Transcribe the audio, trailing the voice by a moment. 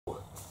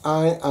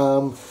I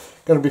am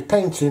going to be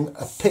painting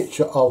a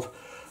picture of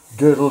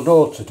Durdle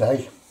Door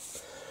today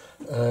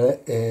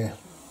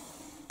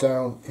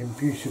down in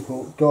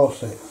beautiful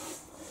Dorset.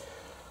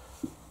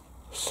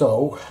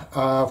 So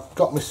I've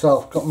got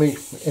my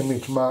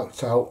image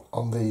marked out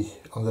on the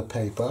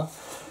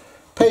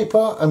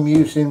paper. I'm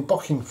using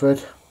Bockingford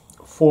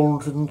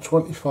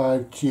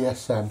 425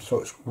 GSM,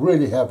 so it's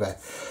really heavy.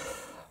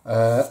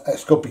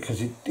 It's good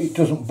because it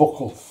doesn't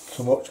buckle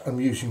so much. I'm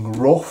using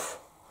rough,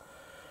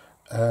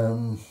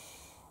 so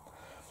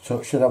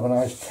it should have a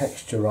nice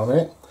texture on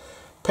it.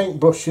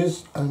 Paint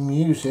brushes, I'm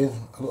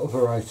using a little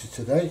variety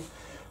today.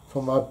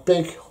 For my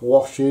big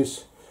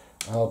washes,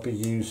 I'll be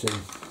using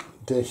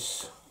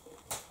this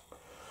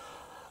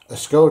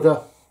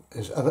Escoda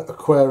is an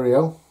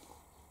Aquario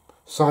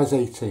size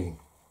 18,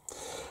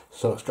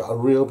 so it's got a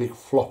real big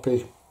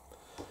floppy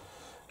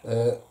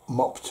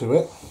mop to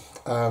it.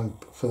 And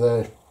for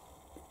the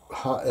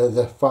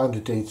finer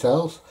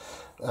details,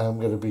 I'm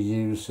going to be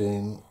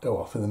using,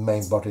 for the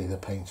main body of the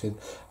painting,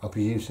 I'll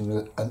be using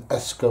an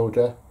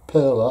Escoda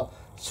Perla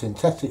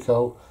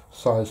Sintetico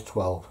size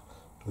 12.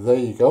 There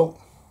you go.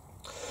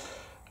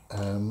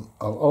 I'll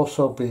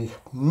also be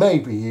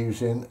maybe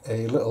using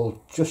a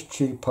little Just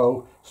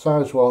Cheapo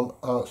size 1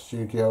 Art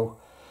Studio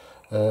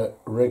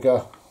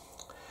rigger,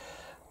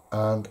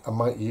 and I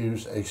might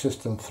use a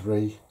System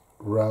 3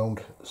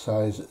 round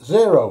size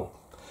 0.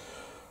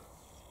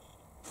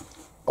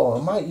 Oh,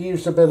 I might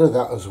use a bit of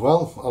that as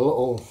well, a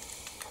little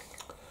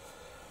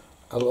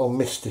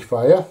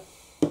mystifier,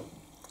 and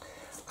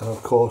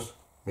of course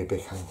my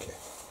big hanky.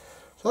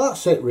 So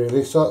that's it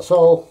really. So that's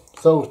all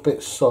those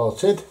bits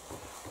sorted.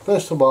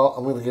 First of all,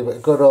 I'm going to give it a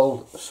good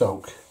old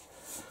soak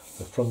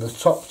from the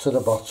top to the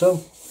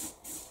bottom,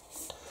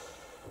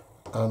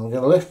 and I'm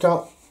going to lift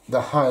out the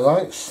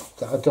highlights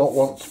that I don't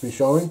want to be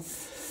showing,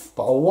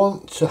 but I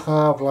want to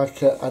have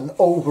like an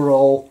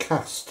overall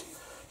cast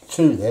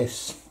to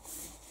this.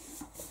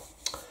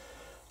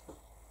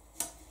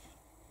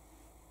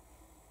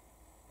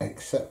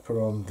 Except for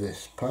on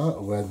this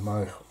part where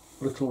my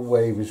little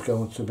wave is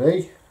going to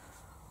be.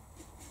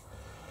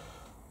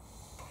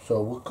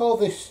 So we'll call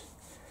this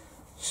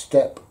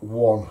step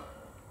 1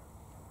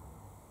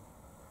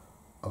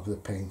 of the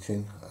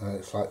painting, and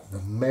it's like the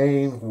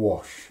main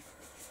wash,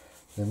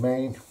 the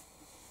main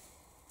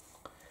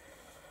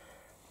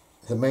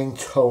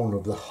tone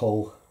of the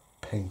whole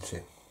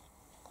painting.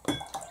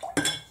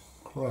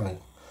 Right,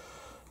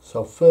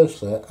 so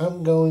firstly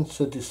I'm going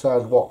to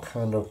decide what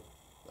kind of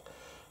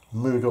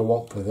mood I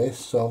want for this,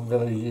 so I'm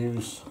going to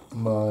use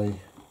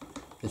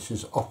this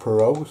is Opera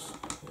Rose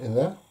in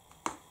there,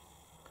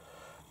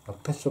 a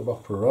bit of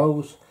Opera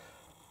Rose,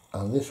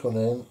 and this one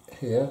in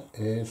here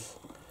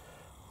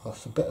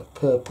that's a bit of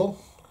purple.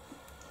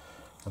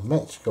 I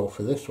meant to go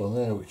for this one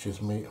there, which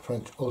is my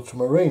French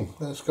Ultramarine.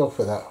 Let's go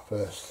for that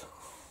first.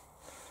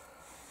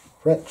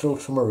 French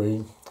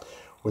Ultramarine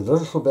with a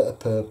little bit of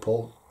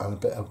purple and a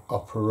bit of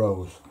Opera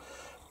Rose.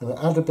 I'm going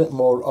to add a bit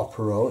more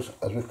Opera Rose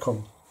as we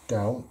come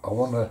down. I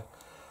want a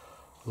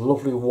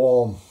lovely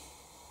warm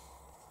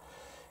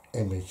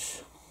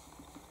image,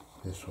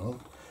 this one.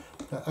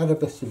 Add a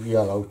bit of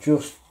yellow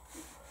just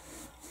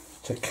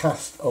to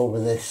cast over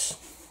this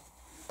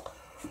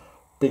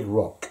big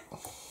rock.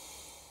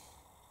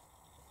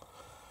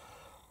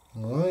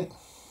 Alright,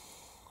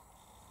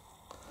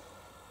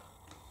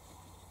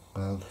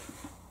 and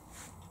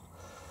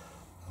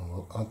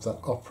we'll add that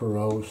Opera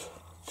Rose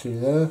to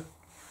there,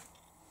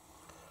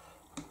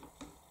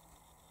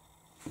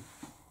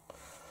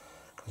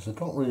 because I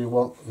don't really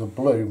want the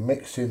blue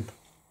mixing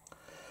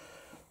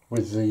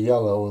with the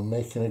yellow and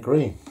making a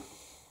green.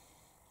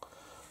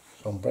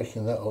 So I'm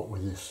breaking that up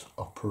with this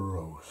Opera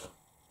Rose.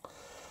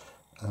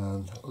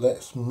 And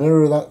let's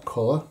mirror that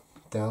colour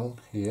down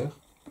here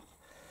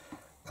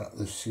at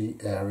the sea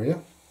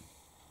area.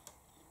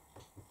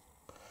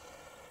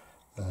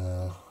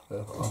 Bit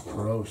of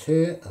Opera Rose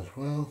here as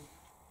well.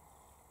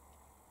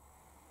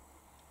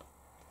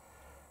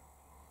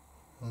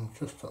 And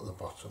just at the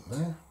bottom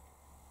there.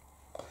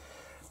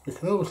 We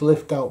can always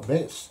lift out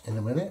bits in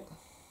a minute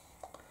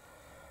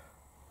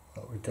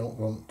that we don't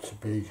want to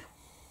be.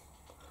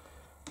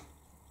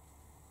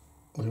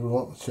 We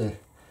want to,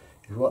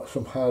 if you want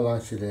some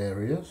highlighted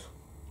areas,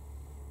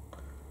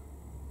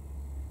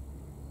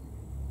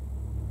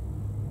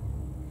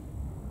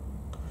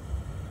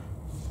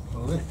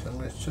 I'll lift. I'm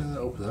going to turn it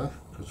over there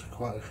because there's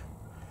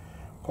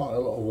quite a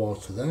lot of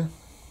water there.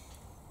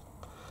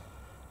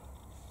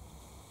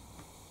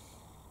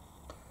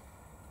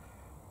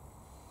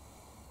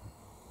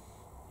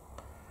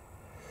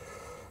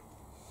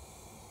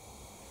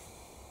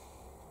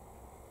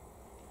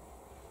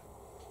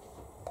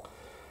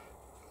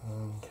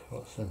 And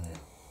what's in here?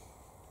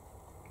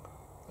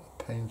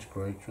 Payne's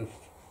grey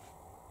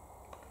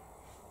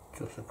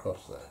just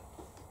across there.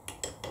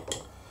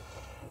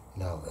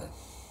 Now then,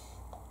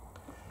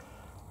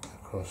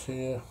 across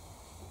here,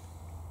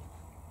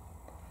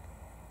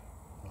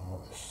 I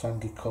want this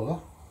sandy colour.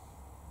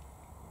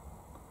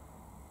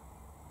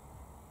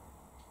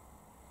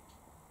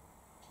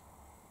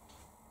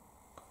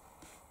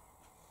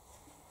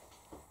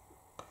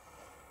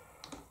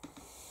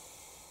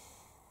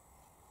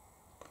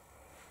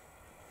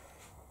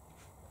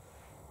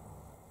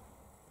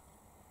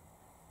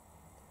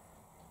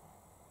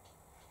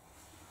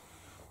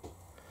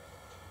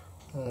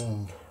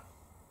 And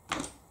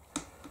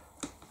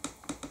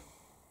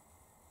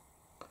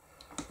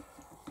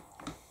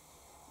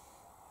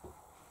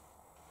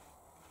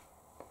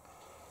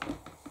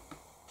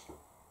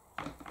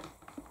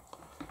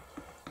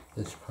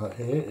this part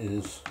here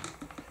is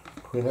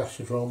Queen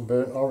Acetron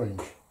Burnt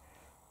Orange.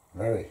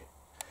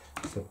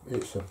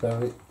 It's a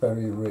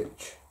very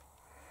rich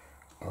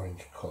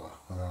orange colour,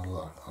 and I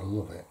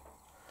love it.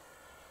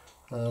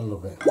 I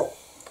love it.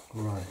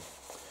 Right.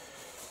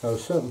 Now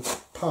certain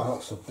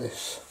parts of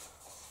this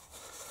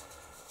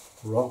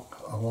rock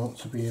I want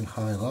to be in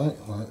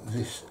highlight, like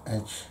this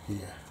edge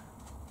here.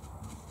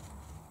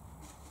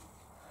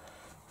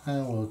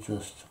 And we'll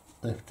just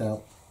lift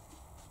out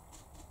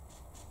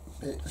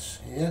bits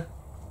here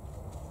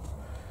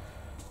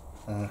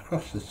and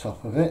across the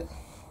top of it.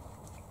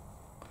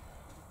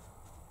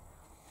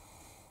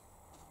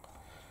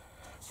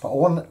 But I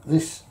want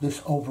this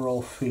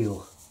overall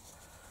feel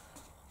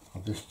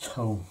of this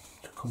tone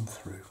to come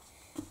through.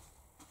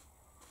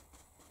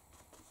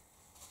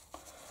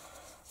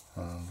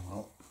 And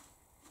well,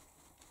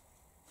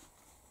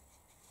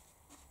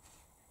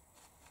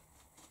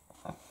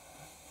 I'll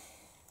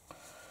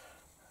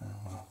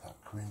have that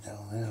coming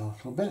down there a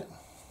little bit.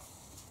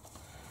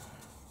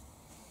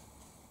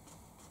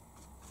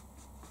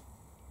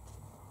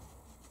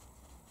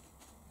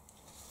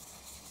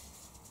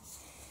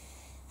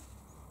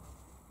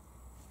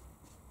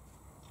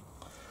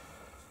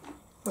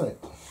 Right,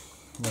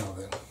 now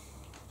then,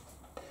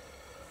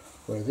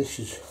 where this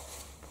is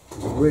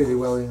really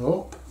welling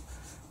up,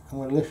 I'm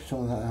going to lift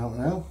some of that out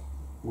now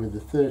with the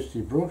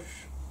thirsty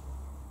brush.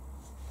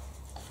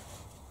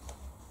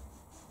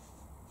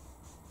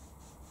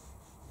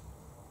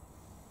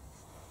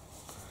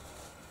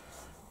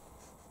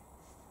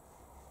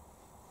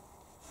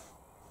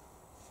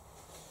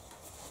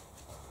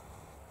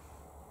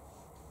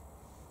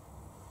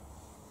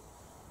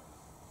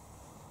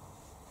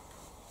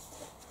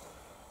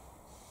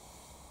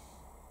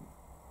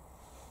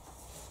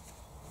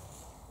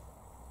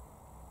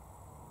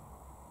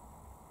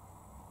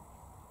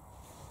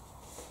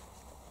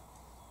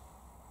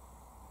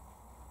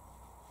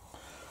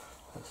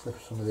 Let's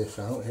lift some of this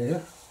out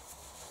here.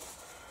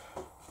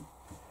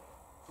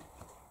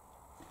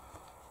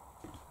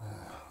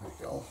 There we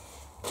go.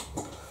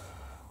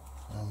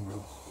 And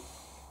we'll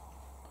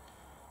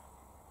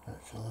add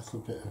a little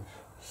bit of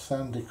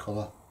sandy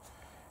colour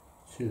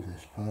to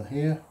this part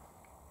here.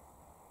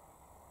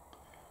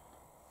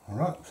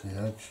 Right to the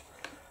edge.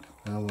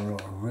 Now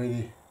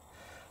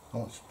I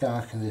want to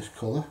darken this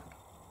colour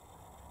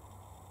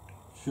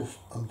just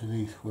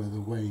underneath where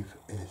the wave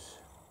is.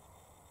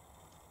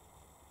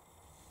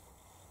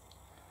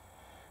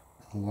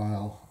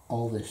 While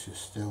all this is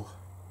still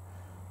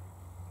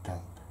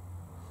damp.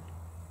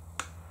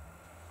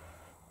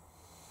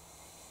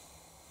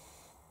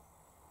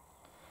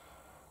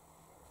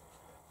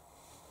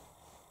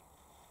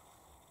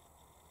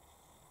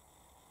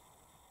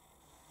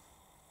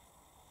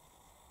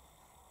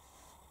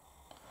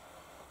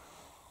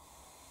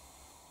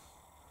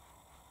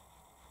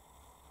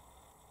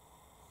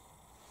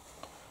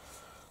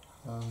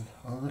 And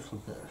a little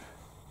bit of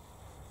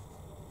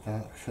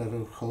dark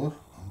shadow colour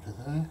under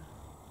there.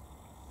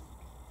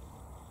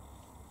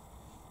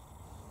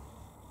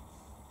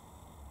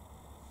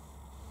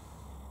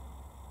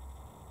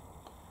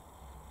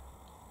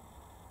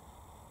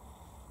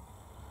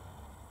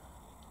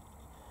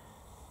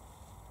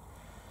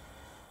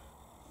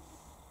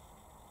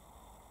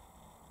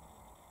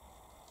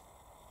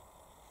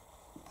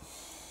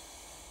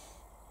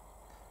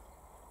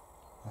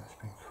 That's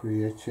been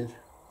created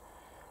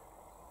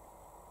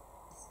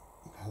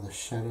by the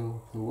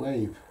shadow of the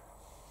wave.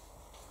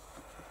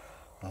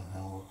 And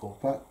now we'll go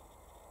back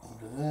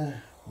under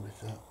there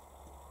with that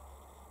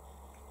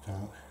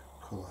dark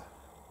colour.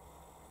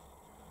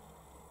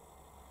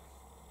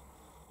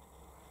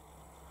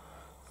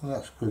 And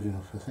that's good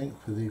enough, I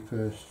think, for the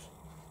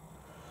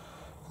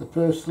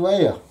first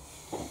layer.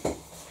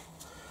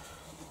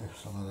 Lift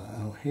some of that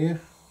out here.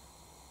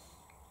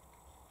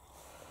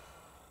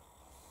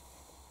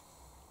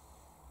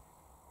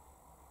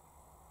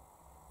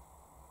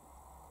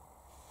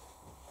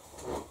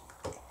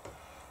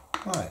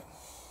 Right,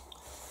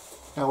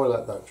 now we'll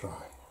let that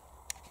dry.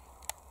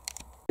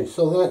 Okay,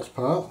 so the next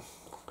part,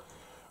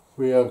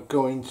 we are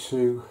going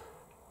to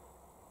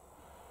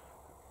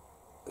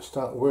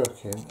start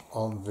working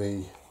on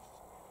the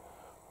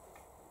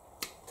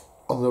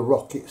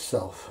rock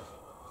itself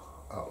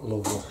at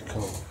Lulworth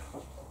Cove.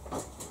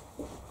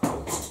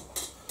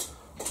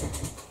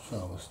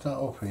 So we'll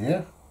start up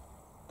here,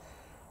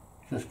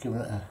 just giving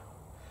it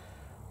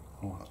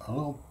a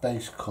little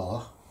base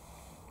colour.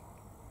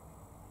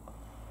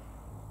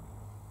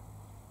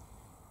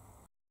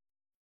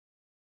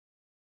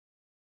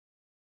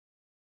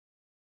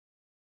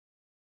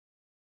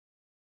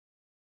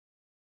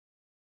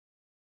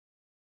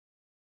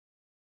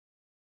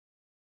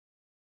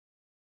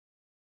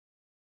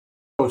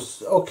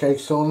 Okay,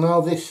 so now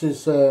this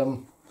is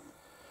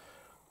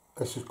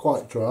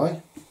quite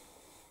dry,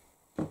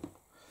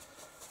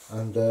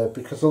 And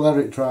because I let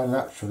it dry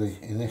naturally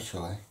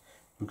initially,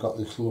 we've got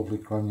this lovely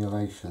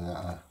granulation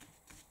that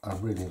I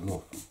really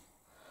love.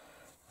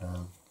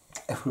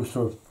 If we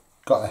sort of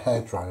got a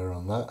hairdryer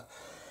on that,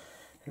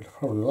 it'd have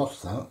probably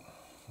lost that,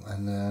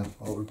 and it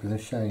would have been a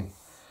shame.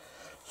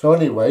 So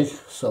anyway,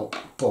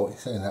 but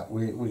saying that,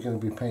 we're going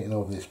to be painting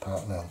over this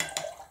part now.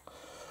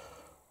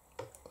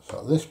 So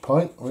at this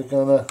point, we're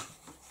going to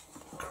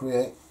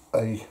create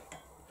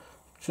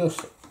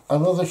just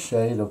another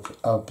shade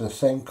of the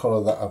same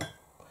colour that I've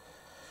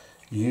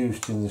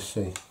used in the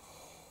sea.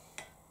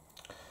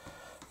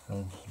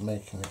 I'm just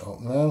making it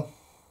up now.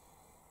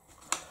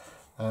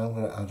 I'm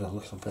going to add a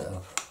little bit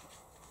of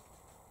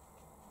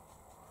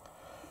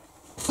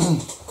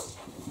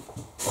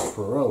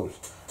Opera Rose.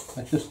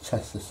 I just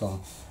test this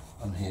on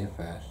here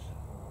first.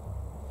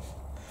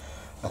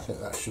 I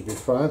think that should be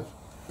fine.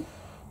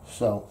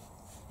 So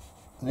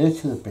near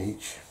to the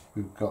beach,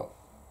 we've got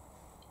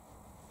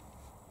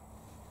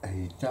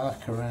a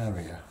darker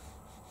area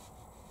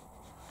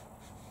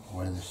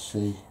where the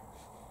sea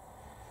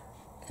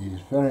is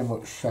very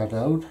much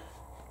shadowed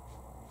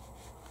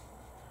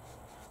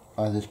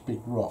by this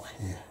big rock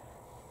here.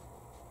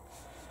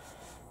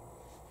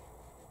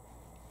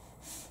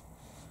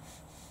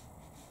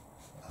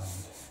 And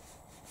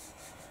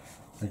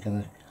we're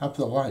going to have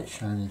the light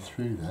shining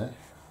through there,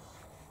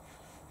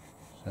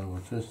 so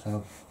we'll just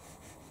have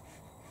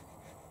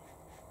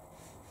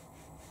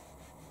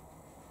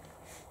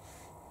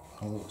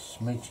a little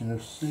smidgen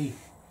of sea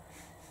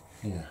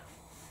here.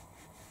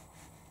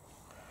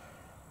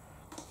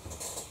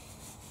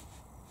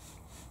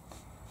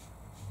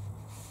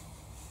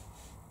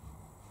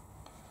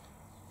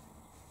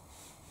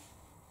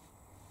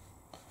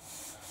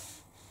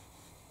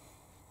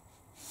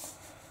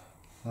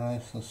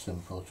 Nice and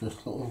simple, just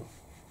little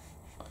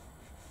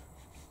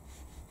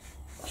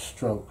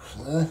strokes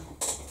there.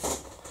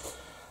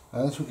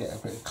 And as we get a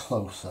bit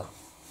closer,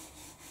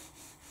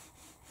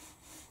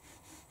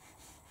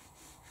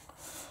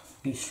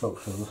 these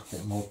strokes are a little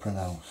bit more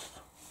pronounced.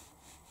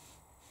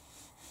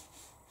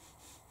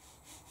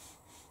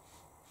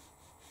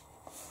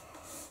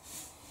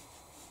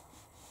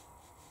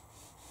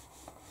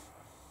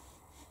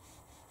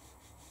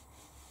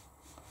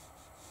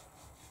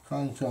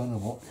 Try and join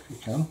them up if you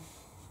can.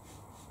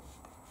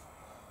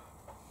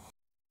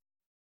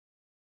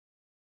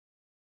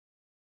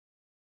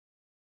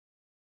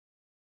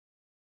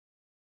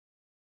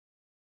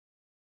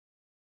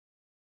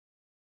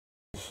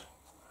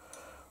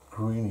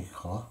 Greeny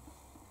colour.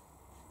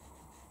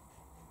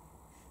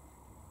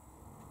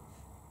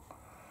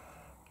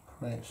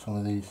 Create some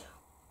of these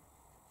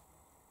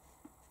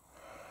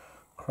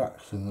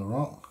cracks in the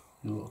rock,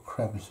 these little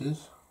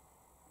crevices.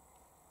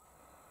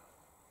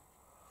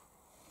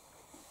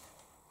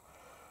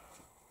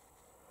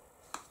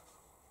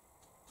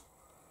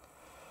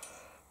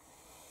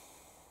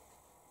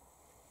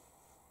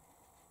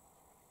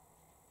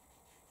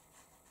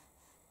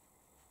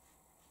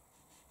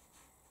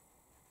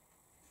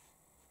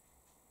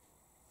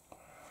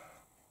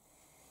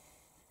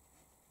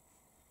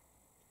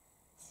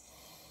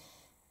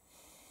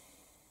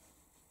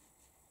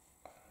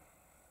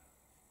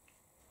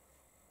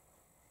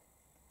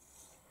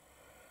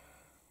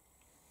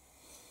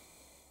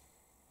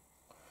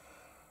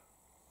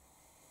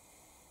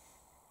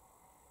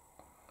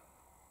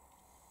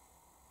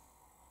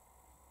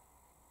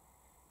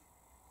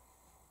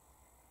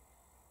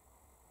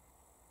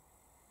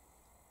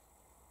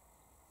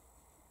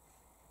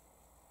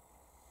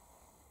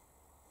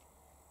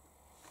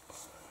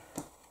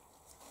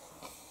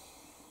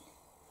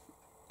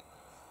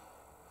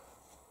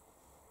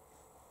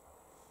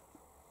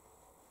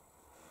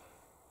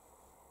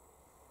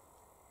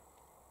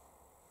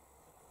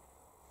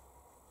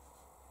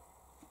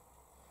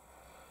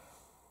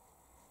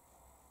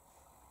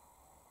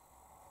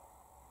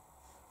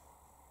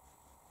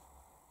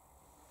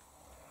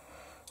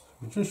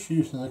 We're just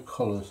using the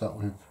colours that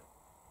we've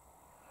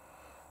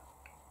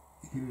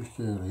used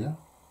earlier,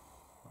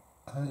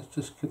 and it's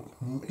just,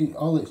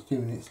 all it's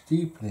doing, it's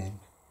deepening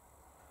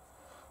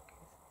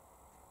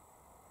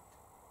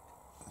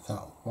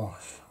that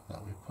wash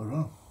that we put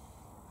on.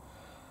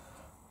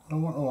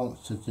 And what I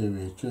want to do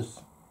is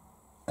just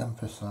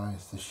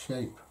emphasise the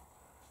shape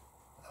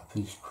of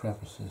these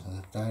crevices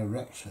and the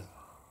direction.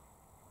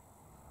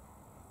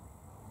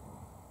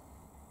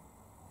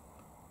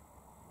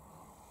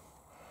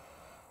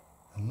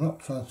 I'm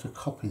not trying to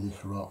copy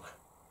this rock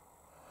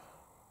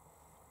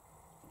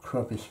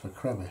crevice for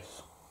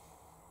crevice,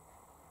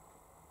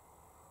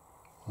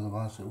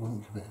 otherwise it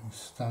wouldn't give it any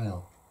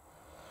style.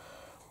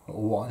 But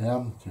what I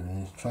am doing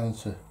is trying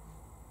to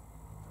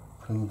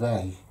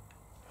convey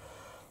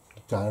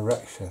the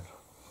direction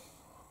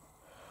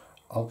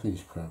of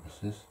these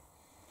crevices.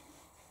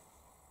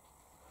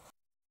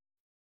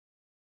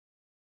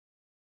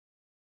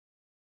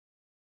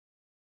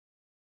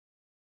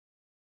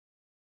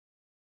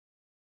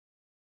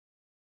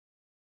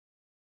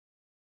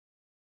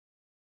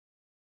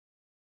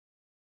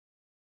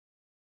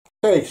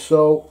 Okay,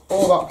 so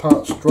all that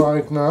part's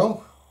dried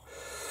now.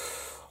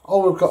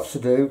 all we've got to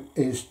do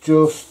is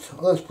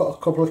just, let's put a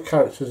couple of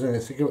characters in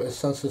it to give it a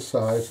sense of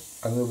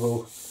size, and then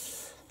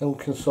we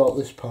can sort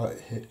this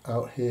part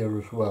out here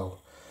as well.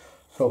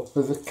 So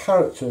for the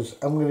characters,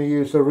 I'm going to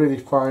use a really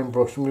fine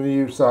brush. I'm going to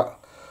use that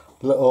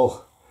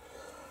little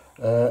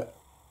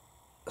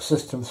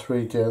System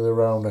 3D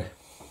around it.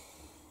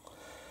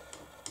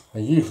 I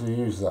usually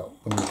use that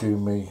when I do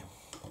me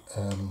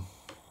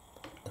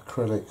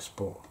acrylics,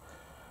 but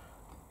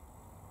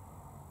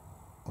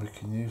we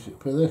can use it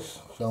for this.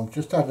 So I'm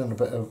just adding a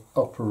bit of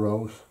upper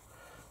rose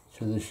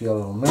to this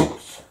yellow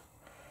mix,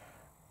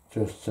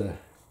 just to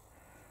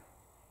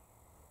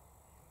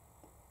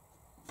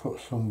put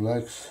some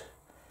legs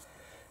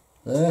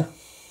there,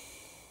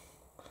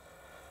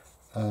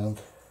 and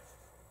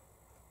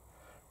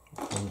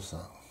what was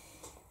that?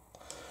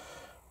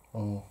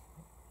 Oh,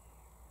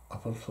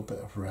 I've a little bit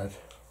of red.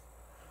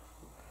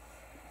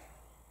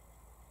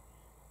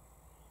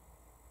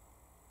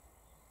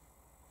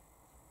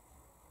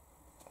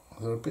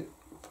 They're a bit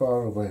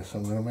far away, so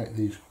I'm going to make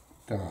these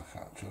dark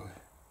actually.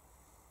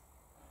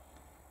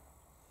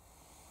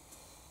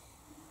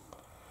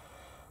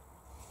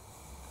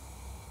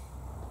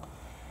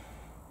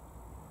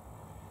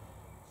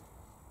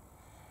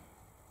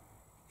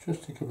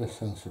 Just to give a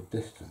sense of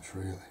distance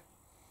really,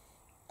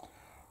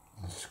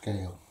 and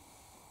scale.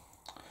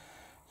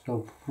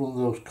 So run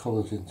those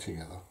colours in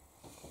together,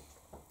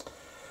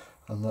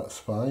 and that's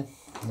fine.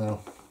 Now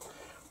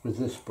with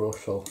this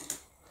brush I'll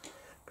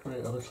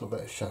create a little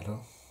bit of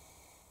shadow.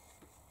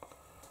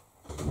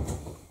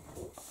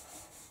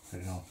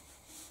 There you go.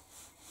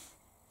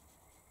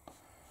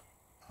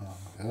 And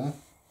there.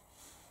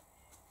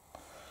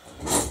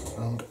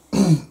 And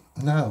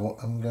now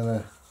I'm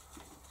gonna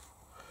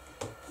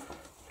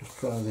just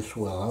try this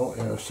well out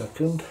here a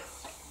second.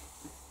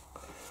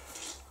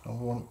 I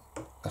want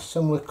a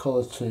similar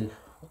colour to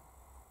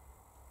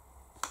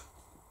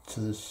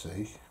the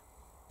sea,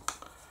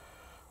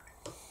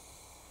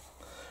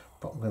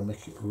 but I'm going to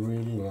make it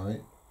really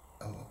light,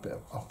 and a bit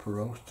of upper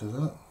rose to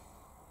that,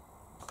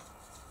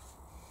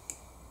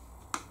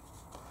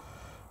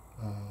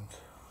 and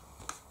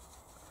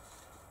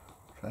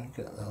try and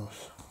get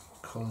those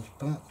colours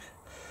back.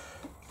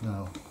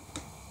 Now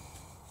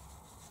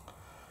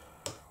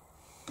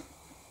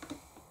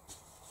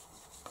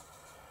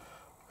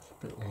it's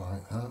a bit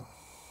like that.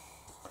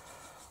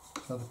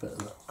 Add a bit of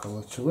that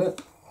colour to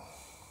it,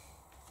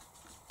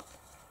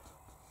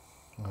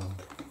 and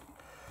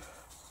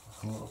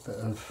a little bit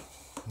of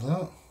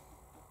that.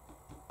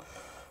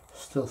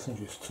 Still think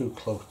it's too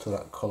close to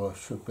that colour,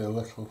 should be a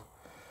little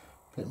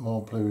bit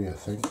more bluey I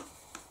think.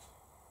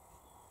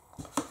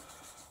 A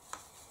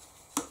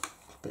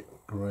bit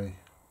grey.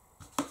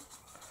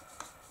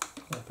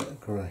 A bit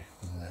of grey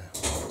in there.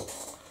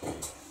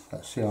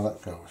 Let's see how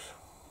that goes.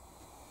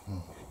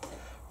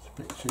 It's a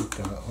bit too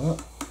dark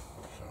that.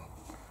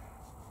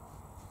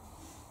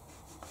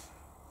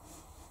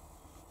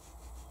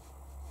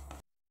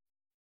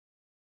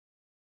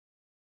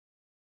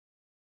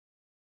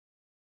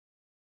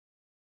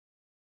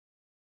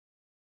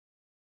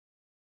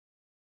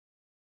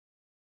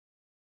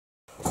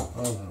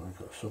 Oh, there we've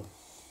got some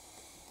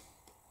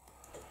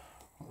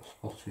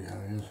spotty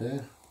areas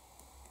here.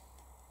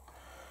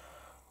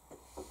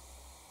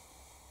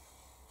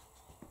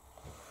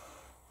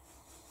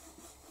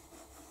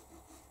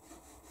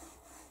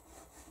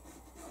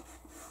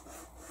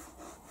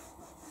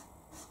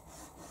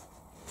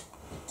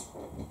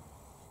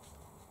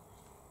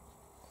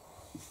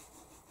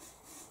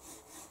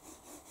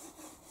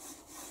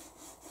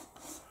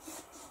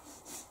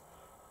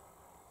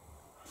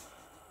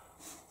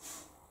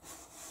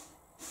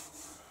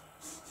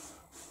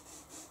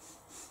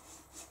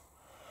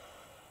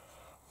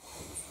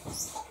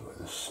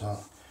 So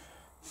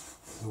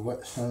the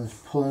wet sand's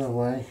pulling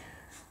away.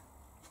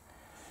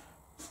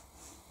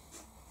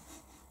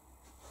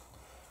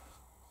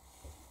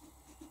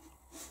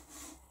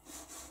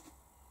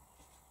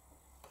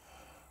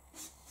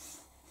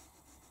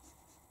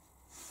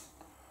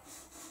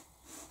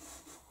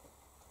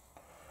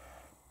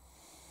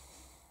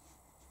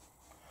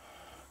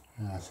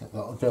 And I think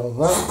that'll do on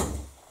that.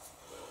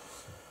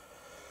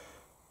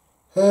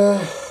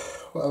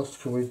 What else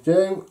can we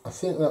do? I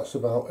think that's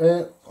about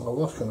it. I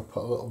was going to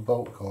put a little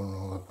boat going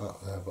on the back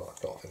there, but I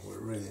don't think we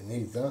really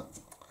need that.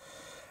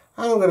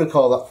 And I'm going to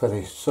call that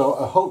finished. So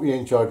I hope you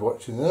enjoyed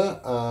watching that,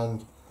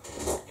 and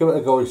give it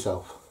a go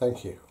yourself.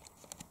 Thank you.